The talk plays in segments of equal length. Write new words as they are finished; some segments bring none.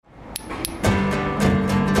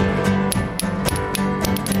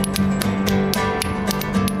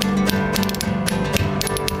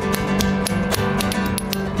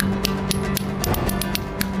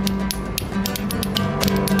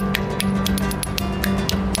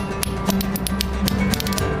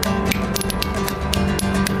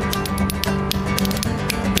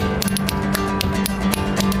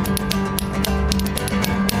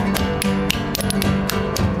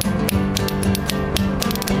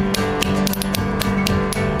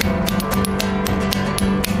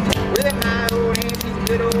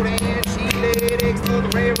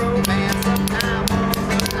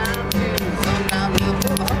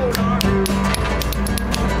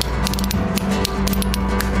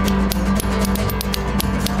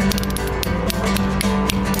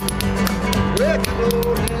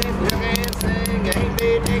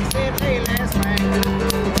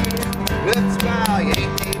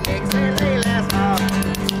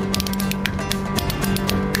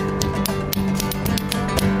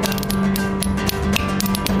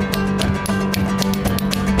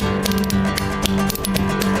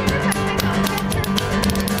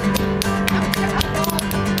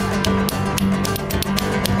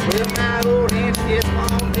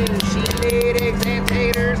laid eggs and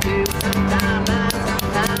taters too. Sometime nine,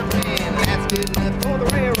 sometime 10. That's good enough for the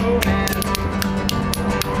railroad man.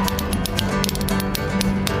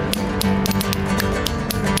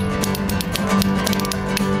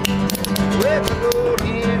 Well, the gold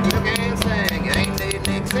hen, look and sing. You ain't laid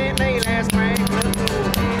eggs and lay last spring. Look,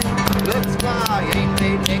 gold hen, look squaw. You ain't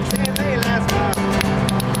laid eggs and lay last fall.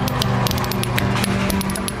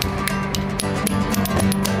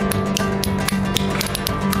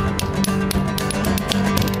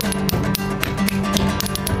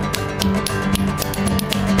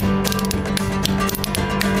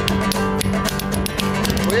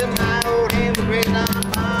 Well, my old hen was raised on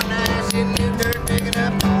farm. Now she knew dirt picking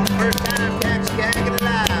up on the first time catch gagging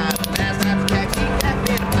alive. Last time she catch, she got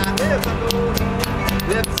me in a pot. Well, the gold hen,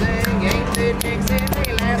 look sing. You ain't laid eggs and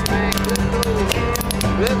lay last spring. Look, gold hen,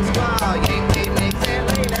 look squaw. You ain't laid eggs and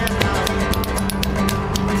lay last fall.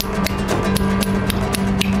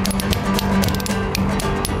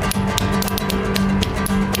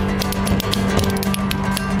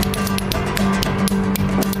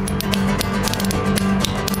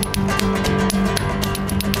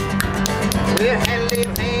 Well, had a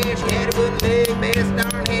little hen, she had a wooden leg, best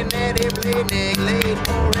darn hen that ever laid an egg. Laid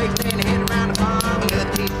 4 eggs, then hit around the farm. Another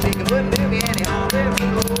piece of chicken wouldn't do me any harm. Well, the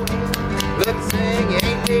gold hen, look and sing. You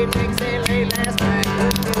ain't laid eggs and lay last spring.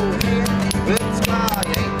 Look, gold hen, look and squaw.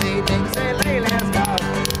 You ain't laid eggs and lay last fall.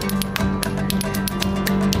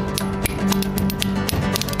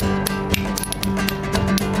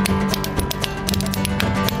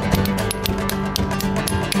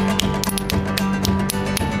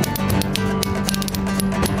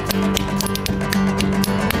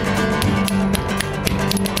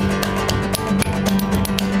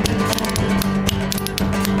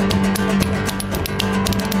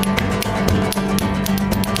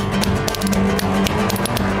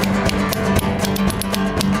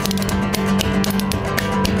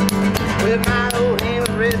 Well, my old hen was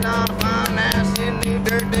raised on a farm. Now she knew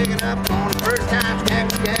dirt digging up on the first time she